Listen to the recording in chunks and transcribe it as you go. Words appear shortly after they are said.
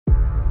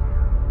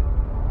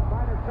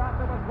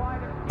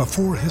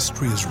Before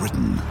history is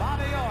written,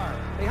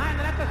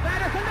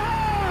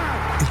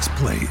 it's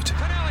played.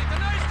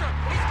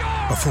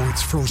 Before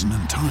it's frozen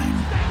in time,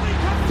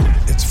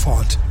 it's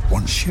fought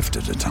one shift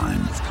at a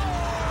time.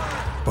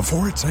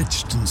 Before it's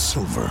etched in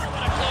silver,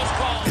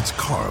 it's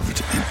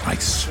carved in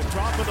ice.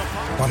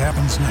 What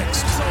happens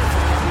next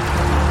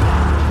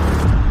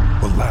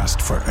will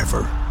last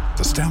forever.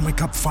 The Stanley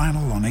Cup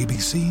Final on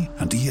ABC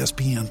and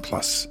ESPN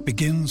Plus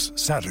begins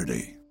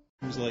Saturday.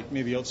 It was like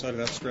maybe outside of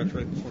that stretch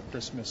right before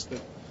Christmas that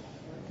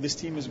this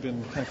team has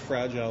been kind of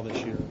fragile this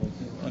year, like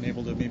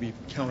unable to maybe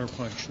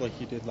counterpunch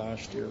like you did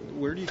last year.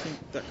 Where do you think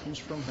that comes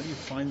from? How do you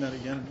find that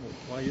again?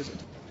 Why is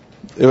it?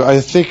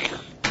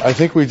 I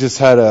think we just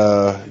had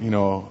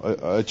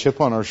a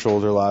chip on our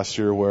shoulder last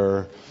year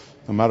where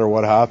no matter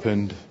what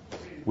happened,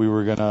 we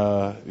were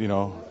gonna,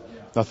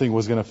 nothing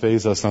was gonna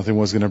faze us, nothing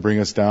was gonna bring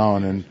us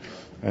down,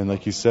 and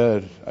like you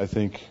said, I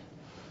think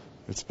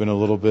it's been a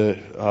little bit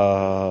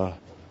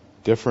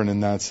different in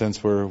that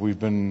sense where we've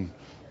been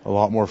a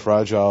lot more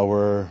fragile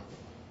where,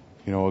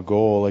 a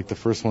goal like the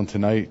first one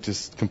tonight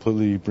just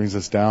completely brings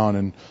us down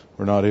and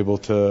we're not able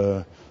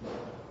to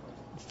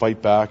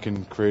fight back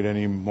and create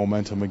any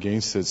momentum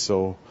against it.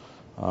 So,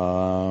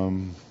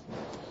 I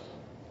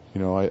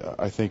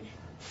think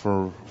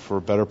for a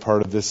better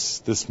part of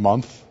this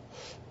month,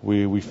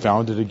 we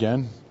found it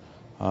again.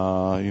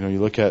 You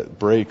look at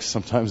breaks,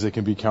 sometimes they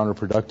can be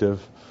counterproductive.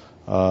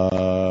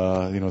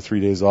 3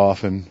 days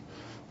off and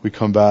we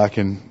come back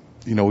and,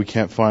 we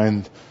can't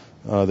find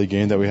the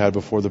game that we had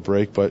before the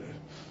break, but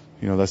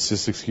that's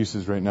just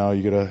excuses right now.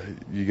 You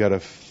gotta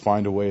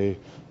find a way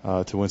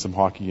to win some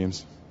hockey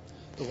games.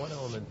 The one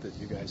element that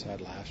you guys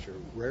had last year,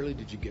 rarely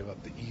did you give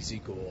up the easy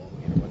goal,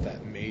 with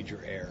that major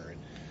error.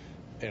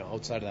 And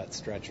outside of that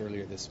stretch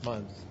earlier this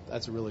month,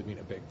 that's really been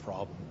a big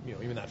problem.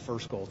 Even that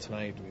first goal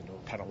tonight,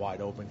 kind of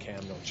wide open,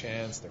 Cam no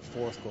chance. Their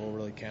fourth goal,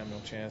 really Cam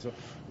no chance. So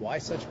why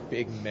such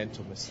big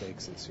mental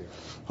mistakes this year?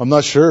 I'm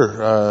not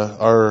sure.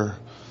 Our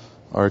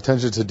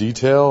attention to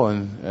detail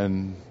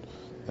and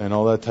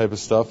all that type of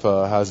stuff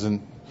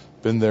hasn't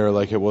been there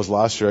like it was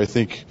last year. I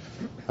think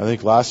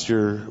last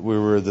year we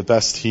were the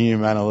best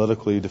team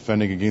analytically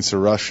defending against the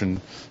rush and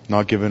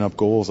not giving up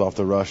goals off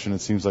the rush. And it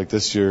seems like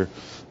this year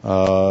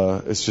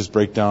it's just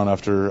breakdown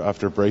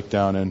after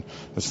breakdown. And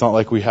it's not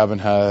like we haven't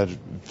had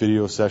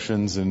video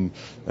sessions and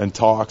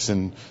talks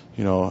and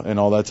and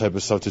all that type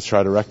of stuff to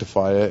try to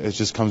rectify it. It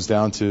just comes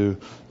down to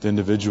the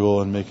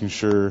individual and making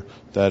sure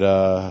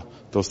that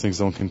those things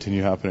don't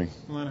continue happening.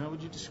 Milan, how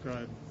would you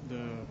describe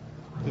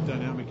the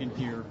dynamic in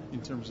here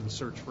in terms of the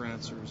search for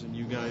answers and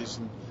you guys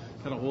and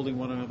kind of holding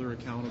one another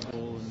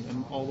accountable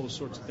and all those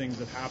sorts of things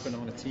that happen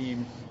on a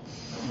team,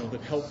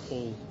 that help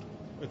pull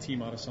a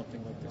team out of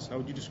something like this? How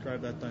would you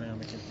describe that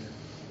dynamic in here?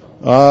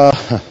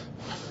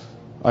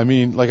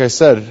 Like I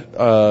said,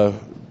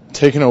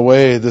 taking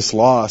away this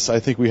loss, I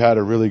think we had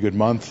a really good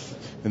month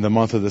in the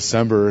month of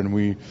December, and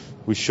we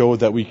showed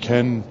that we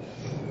can,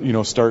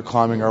 start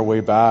climbing our way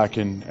back,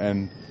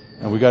 and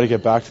we got to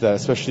get back to that,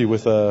 especially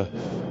with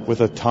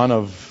a ton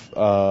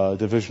of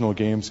divisional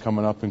games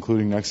coming up,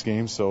 including next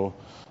game. So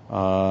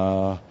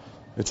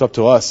it's up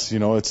to us.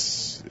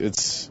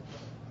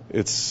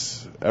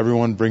 It's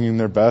everyone bringing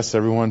their best,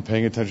 everyone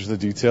paying attention to the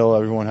detail,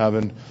 everyone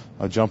having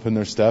a jump in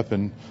their step,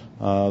 and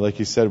like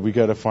you said, we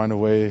got to find a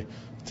way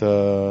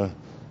to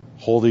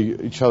hold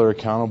each other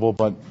accountable,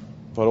 but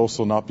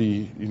also not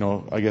be,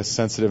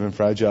 sensitive and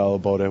fragile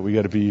about it. We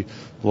got to be a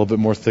little bit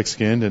more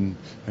thick-skinned and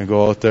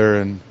go out there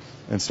and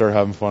start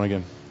having fun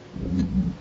again.